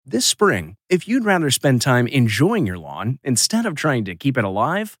This spring, if you'd rather spend time enjoying your lawn instead of trying to keep it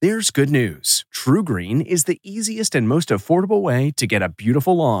alive, there's good news. True Green is the easiest and most affordable way to get a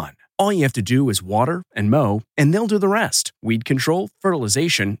beautiful lawn. All you have to do is water and mow, and they'll do the rest. Weed control,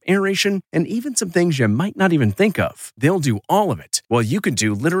 fertilization, aeration, and even some things you might not even think of. They'll do all of it, while you can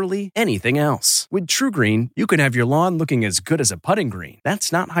do literally anything else. With True Green, you can have your lawn looking as good as a putting green.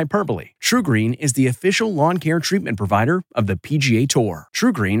 That's not hyperbole. True Green is the official lawn care treatment provider of the PGA Tour.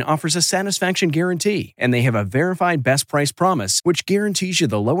 True Green offers a satisfaction guarantee, and they have a verified best price promise, which guarantees you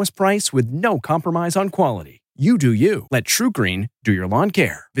the lowest price with no compromise on quality. You do you. Let True Green do your lawn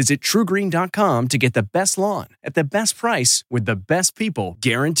care. Visit truegreen.com to get the best lawn at the best price with the best people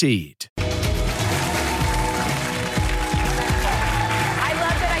guaranteed. I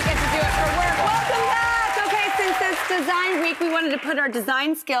love that I get to do it for work. Welcome back. Okay, since it's Design Week, we wanted to put our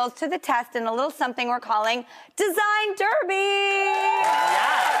design skills to the test in a little something we're calling Design Derby.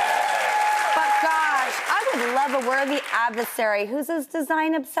 But gosh, I would love a worthy adversary who's as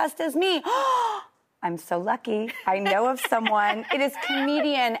design obsessed as me. I'm so lucky. I know of someone. It is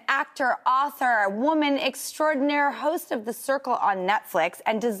comedian, actor, author, woman extraordinaire, host of The Circle on Netflix,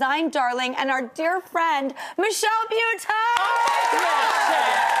 and design darling, and our dear friend, Michelle Buteau.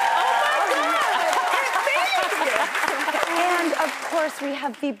 And of course, we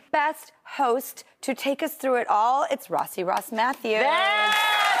have the best host to take us through it all. It's Rossi Ross Matthews.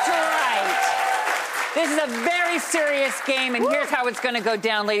 That's right. This is a very serious game, and here's how it's going to go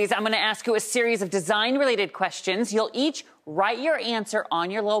down, ladies. I'm going to ask you a series of design-related questions. You'll each write your answer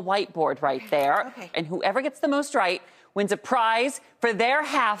on your little whiteboard right there. Okay. And whoever gets the most right wins a prize for their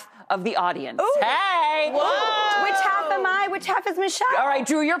half of the audience. Ooh. Hey! Whoa. Which half am I? Which half is Michelle? All right,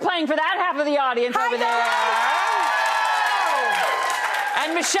 Drew, you're playing for that half of the audience over there.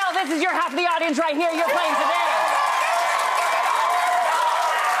 And Michelle, this is your half of the audience right here. You're playing for theirs.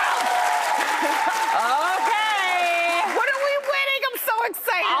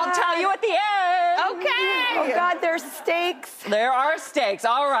 I'll tell you at the end. Okay. Oh, God, there's stakes. There are stakes.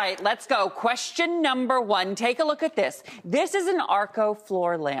 All right, let's go. Question number 1. Take a look at this. This is an Arco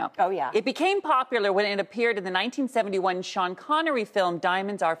floor lamp. Oh, yeah. It became popular when it appeared in the 1971 Sean Connery film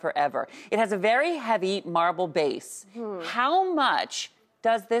Diamonds Are Forever. It has a very heavy marble base. How much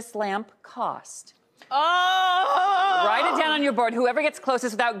does this lamp cost? Oh! Write it down on your board. Whoever gets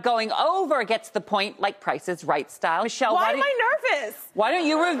closest without going over gets the point, like Price is Right style. Michelle, Why am I nervous? Why don't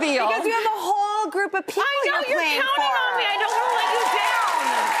you reveal? Because you have a whole group of people I know, you're playing counting for. on me. I don't want to let you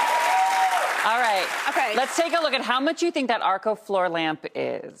down. All right. Okay. Let's take a look at how much you think that Arco floor lamp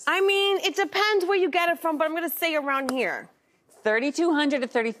is. I mean, it depends where you get it from, but I'm going to say around here. 3,200 to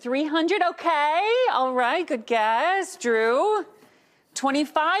 3,300. Okay. All right. Good guess. Drew?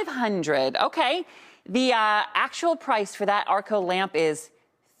 2,500. Okay. The actual price for that Arco lamp is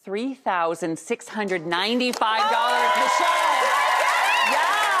 $3,695. Michelle.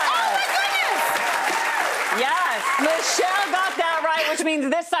 Yes, Michelle got that right, which means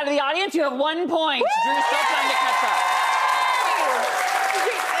this side of the audience, you have 1 point. Drew's still trying to catch up.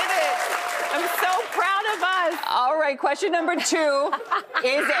 We did it. I'm so proud of us. All right, question number 2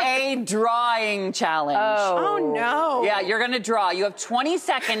 is a drawing challenge. Oh, no. Yeah, you're going to draw. You have 20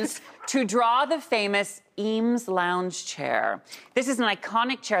 seconds to draw the famous Eames lounge chair. This is an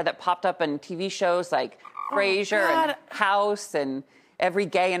iconic chair that popped up in TV shows like Frasier and House, and every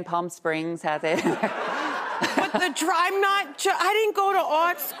gay in Palm Springs has it. But I didn't go to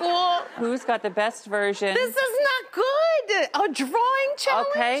art school. Who's got the best version? This is not good. A drawing challenge?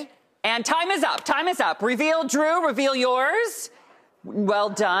 Okay. And time is up. Time is up. Reveal, Drew. Reveal yours. Well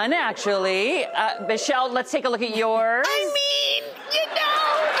done, actually. Michelle, let's take a look at yours. I mean, you know.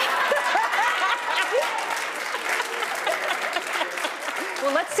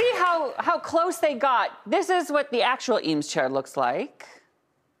 Well, let's see how close they got. This is what the actual Eames chair looks like.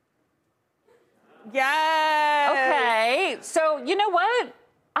 Yes. Okay. So, you know what?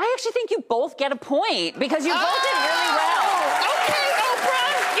 I actually think you both get a point because you both did really well. Okay,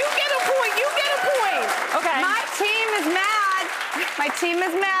 Oprah. You get a point. You get a point. Okay. My team is mad. My team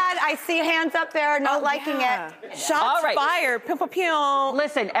is mad. I see hands up there not liking it. Shots All right. fired. Pew, pew, pew.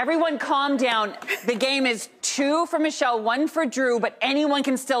 Listen, everyone calm down. The game is 2 for Michelle, 1 for Drew, but anyone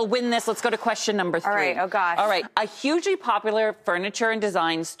can still win this. Let's go to question number 3. All right, oh gosh. All right, a hugely popular furniture and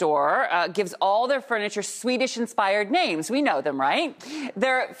design store gives all their furniture Swedish-inspired names. We know them, right?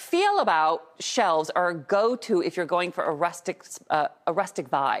 Their feel-about shelves are a go-to if you're going for a rustic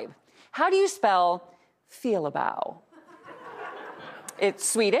vibe. How do you spell feel-about? It's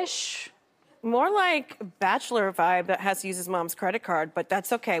Swedish. More like bachelor vibe that has to use his mom's credit card, but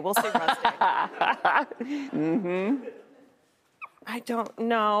that's okay. We'll say rustic. I don't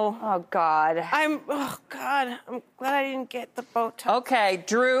know. Oh, God. I'm glad I didn't get the Buteau. Okay,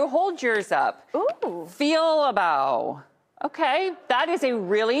 Drew, hold yours up. Ooh. Feel about. Okay, that is a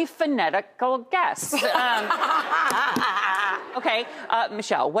really phonetical guess. Okay,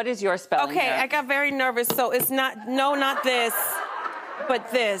 Michelle, what is your spelling Okay, here? I got very nervous, so it's not this,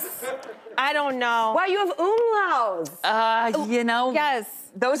 but this. I don't know. Wow, you have umlauts. You know,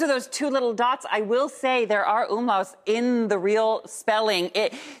 Yes. those are those two little dots. I will say there are umlauts in the real spelling.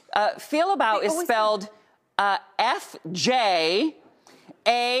 Feel about is spelled F-J-A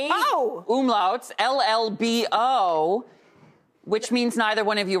umlauts, L-L-B-O, which means neither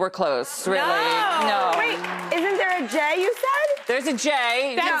one of you were close, really. No. Wait, isn't there a J, you said? There's a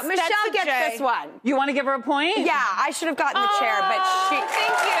J. No, Michelle that's a gets J. this one. You want to give her a point? Yeah, I should have gotten the chair, but she...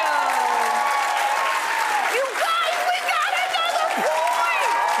 Thank you. You guys, we got another point.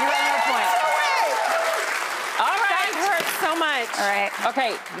 You got another point. All right. That hurts so much. All right.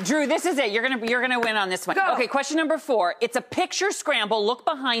 Okay, Drew, this is it. You're gonna win on this one. Go. Okay, question number 4. It's a picture scramble. Look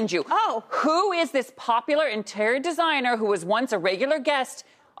behind you. Oh. Who is this popular interior designer who was once a regular guest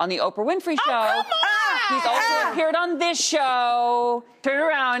on the Oprah Winfrey Show? come on! He's also appeared on this show. Turn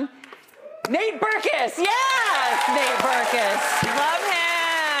around. Nate Berkus. Yes, Nate Berkus. Love him.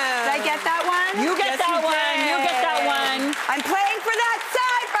 Did I get that one? You get Yes, that you one. did. You get that one. I'm playing for that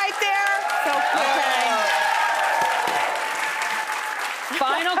side right there. So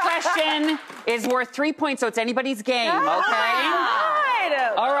Final question is worth 3 points, so it's anybody's game, okay?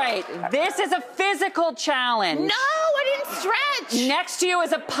 All right, this is a physical challenge. No, I didn't stretch. Next to you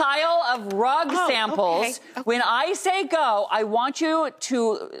is a pile of rug samples. Okay. When I say go, I want you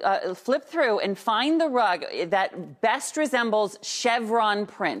to flip through and find the rug that best resembles chevron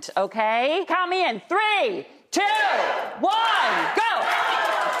print, okay? Count me in. 3, 2, 1, go!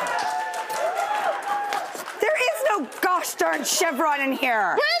 there is no gosh darn chevron in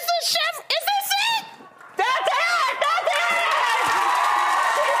here. Where's the chef? Is this it? That's it! That's it!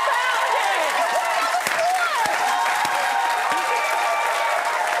 She found it!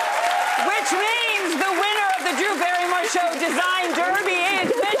 Which means the winner of the Drew Barrymore Show Design Derby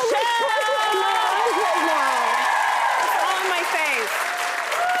is Michelle! On my face.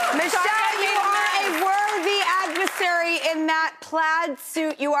 Michelle, you are a worthy adversary in that plaid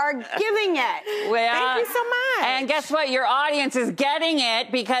suit. You are giving it. Well, Thank you so much. And guess what? Your audience is getting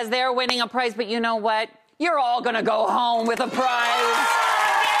it because they're winning a prize. But you know what? You're all going to go home with a prize.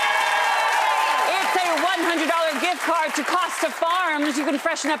 It's a $100 gift card to Costa Farms. You can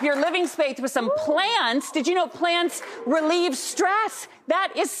freshen up your living space with some plants. Did you know plants relieve stress?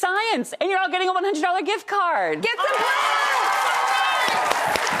 That is science. And you're all getting a $100 gift card. Get some plants.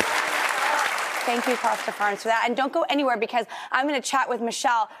 Thank you, Costa Farms, for that. And don't go anywhere because I'm going to chat with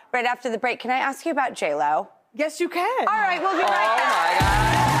Michelle right after the break. Can I ask you about J-Lo? Yes, you can. All right, we'll be right back. Oh, my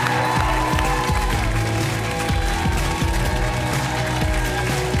God.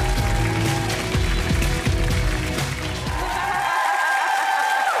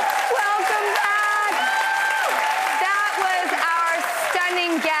 Welcome back. That was our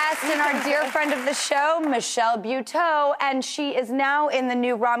stunning guest and our dear friend of the show, Michelle Buteau, and she is now in the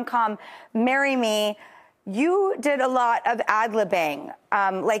new rom-com Marry Me. You did a lot of ad-libbing,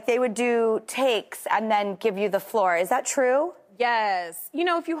 like they would do takes and then give you the floor. Is that true? Yes. You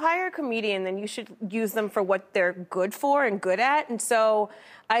know, if you hire a comedian, then you should use them for what they're good for and good at. And so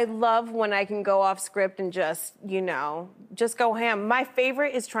I love when I can go off script and just, just go ham. My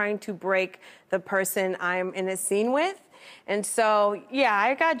favorite is trying to break the person I'm in a scene with. And so, yeah,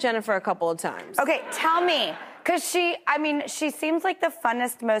 I got Jennifer a couple of times. Okay, tell me. Because she seems like the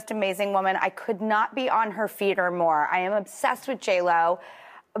funnest, most amazing woman. I could not be on her feet or more. I am obsessed with J-Lo.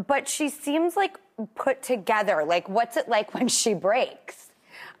 But she seems like put together. Like, what's it like when she breaks?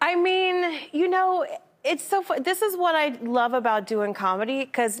 I mean, it's so fun. This is what I love about doing comedy,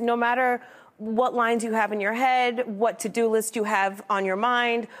 because no matter what lines you have in your head, what to-do list you have on your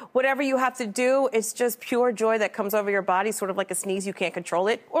mind, whatever you have to do, it's just pure joy that comes over your body, sort of like a sneeze, you can't control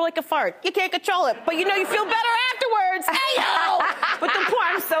it, or like a fart, you can't control it, but you feel better afterwards. Hey-yo! But the point,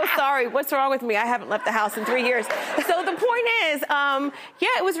 I'm so sorry. What's wrong with me? I haven't left the house in 3 years. So the point is,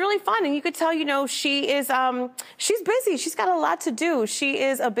 it was really fun, and you could tell, she is, she's busy. She's got a lot to do. She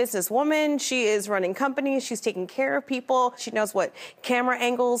is a businesswoman. She is running companies. She's taking care of people. She knows what camera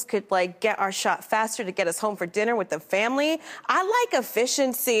angles could, get our shot faster to get us home for dinner with the family. I like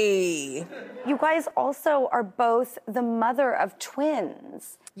efficiency. You guys also are both the mother of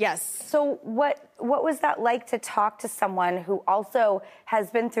twins. Yes. So what was that like to talk to someone who also has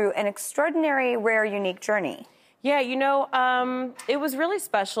been through an extraordinary, rare, unique journey? Yeah, it was really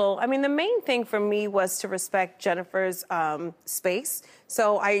special. I mean, the main thing for me was to respect Jennifer's space.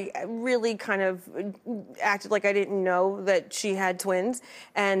 So I really kind of acted like I didn't know that she had twins.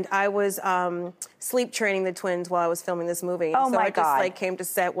 And I was sleep training the twins while I was filming this movie. Oh, so my I God. just came to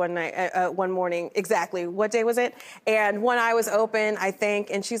set one morning. Exactly. What day was it? And one eye was open, I think.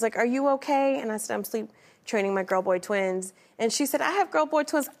 And she's like, "Are you okay?" And I said, "I'm sleep training my girl boy twins." And she said, "I have girl boy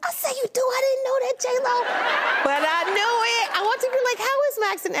twins." I said, "You do? I didn't know that, J-Lo." But I knew it. I wanted to be like, "How is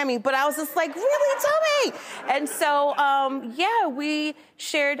Max and Emmy?" But I was just like, "Really? Tell me." And so, we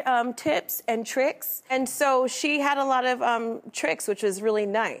shared tips and tricks. And so she had a lot of tricks, which was really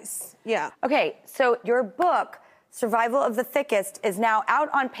nice. Yeah. Okay, so your book, Survival of the Thickest, is now out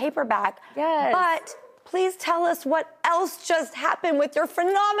on paperback. Yes. But please tell us what else just happened with your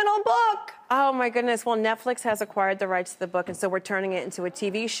phenomenal book. Oh, my goodness. Well, Netflix has acquired the rights to the book, and so we're turning it into a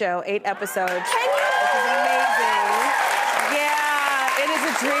TV show, 8 episodes. Can you? Which is amazing. Yeah, it is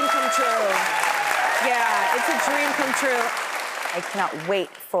a dream come true. Yeah, it's a dream come true. I cannot wait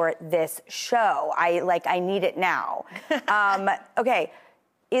for this show. I need it now. Okay,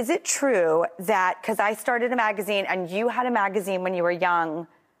 is it true that, because I started a magazine, and you had a magazine when you were young,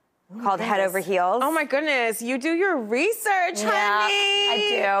 called Head Over Heels? Oh, my goodness. You do your research, honey.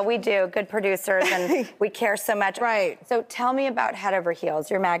 I do. We do. Good producers, and we care so much. Right. So tell me about Head Over Heels,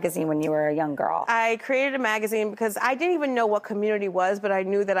 your magazine when you were a young girl. I created a magazine because I didn't even know what community was, but I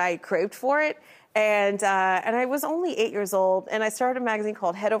knew that I craved for it. And I was only 8 years old, and I started a magazine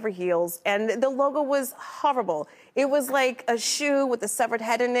called Head Over Heels, and the logo was horrible. It was like a shoe with a severed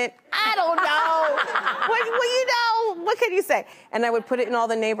head in it. I don't know. What can you say? And I would put it in all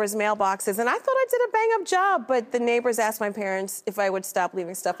the neighbors' mailboxes, and I thought I did a bang-up job, but the neighbors asked my parents if I would stop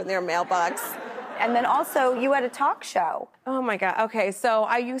leaving stuff in their mailbox. And then also, you had a talk show. Oh, my God. Okay, so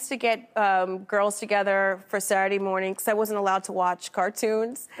I used to get girls together for Saturday morning because I wasn't allowed to watch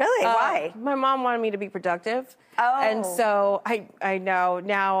cartoons. Really? Why? My mom wanted me to be productive. Oh. And so I know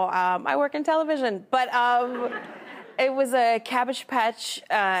now I work in television. But it was a Cabbage Patch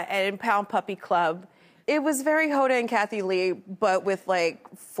and Pound Puppy Club. It was very Hoda and Kathy Lee, but with like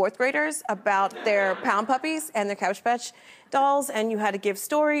fourth graders about their Pound Puppies and their Cabbage Patch dolls, and you had to give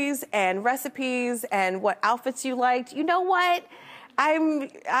stories and recipes and what outfits you liked. You know what? I'm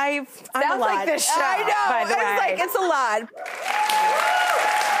a Sounds lot. like this show. I know. By the way. It's a lot.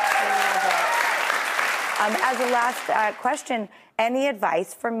 As a last question, any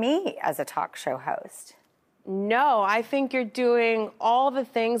advice for me as a talk show host? No, I think you're doing all the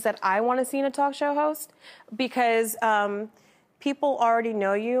things that I want to see in a talk show host because people already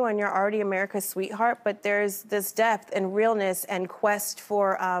know you and you're already America's sweetheart, but there's this depth and realness and quest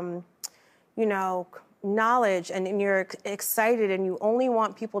for, knowledge, and you're excited and you only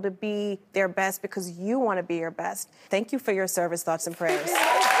want people to be their best because you want to be your best. Thank you for your service, thoughts, and prayers. Come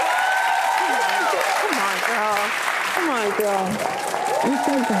on, girl. Come on, girl. You're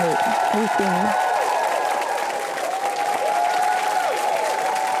so great. Thank you.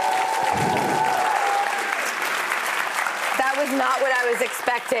 Not what I was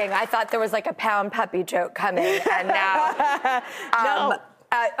expecting. I thought there was like a Pound Puppy joke coming, and now... No.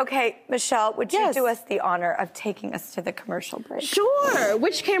 Okay, Michelle, would you do us the honor of taking us to the commercial break? Sure.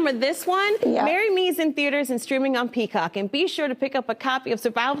 Which camera? This one? Yeah. Marry Me is in theaters and streaming on Peacock. And be sure to pick up a copy of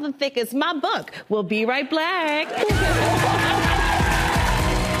Survival of the Thickest, my book. We'll be right back.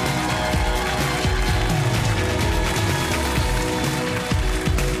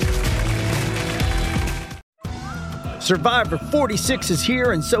 Survivor 46 is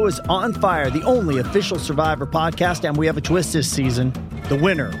here, and so is On Fire, the only official Survivor podcast, and we have a twist this season. The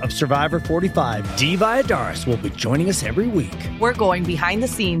winner of Survivor 45, Dee Valladares, will be joining us every week. We're going behind the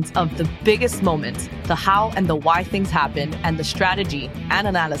scenes of the biggest moments, the how and the why things happen, and the strategy and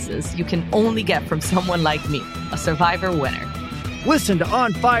analysis you can only get from someone like me, a Survivor winner. Listen to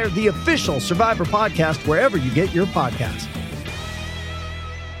On Fire, the official Survivor podcast, wherever you get your podcasts.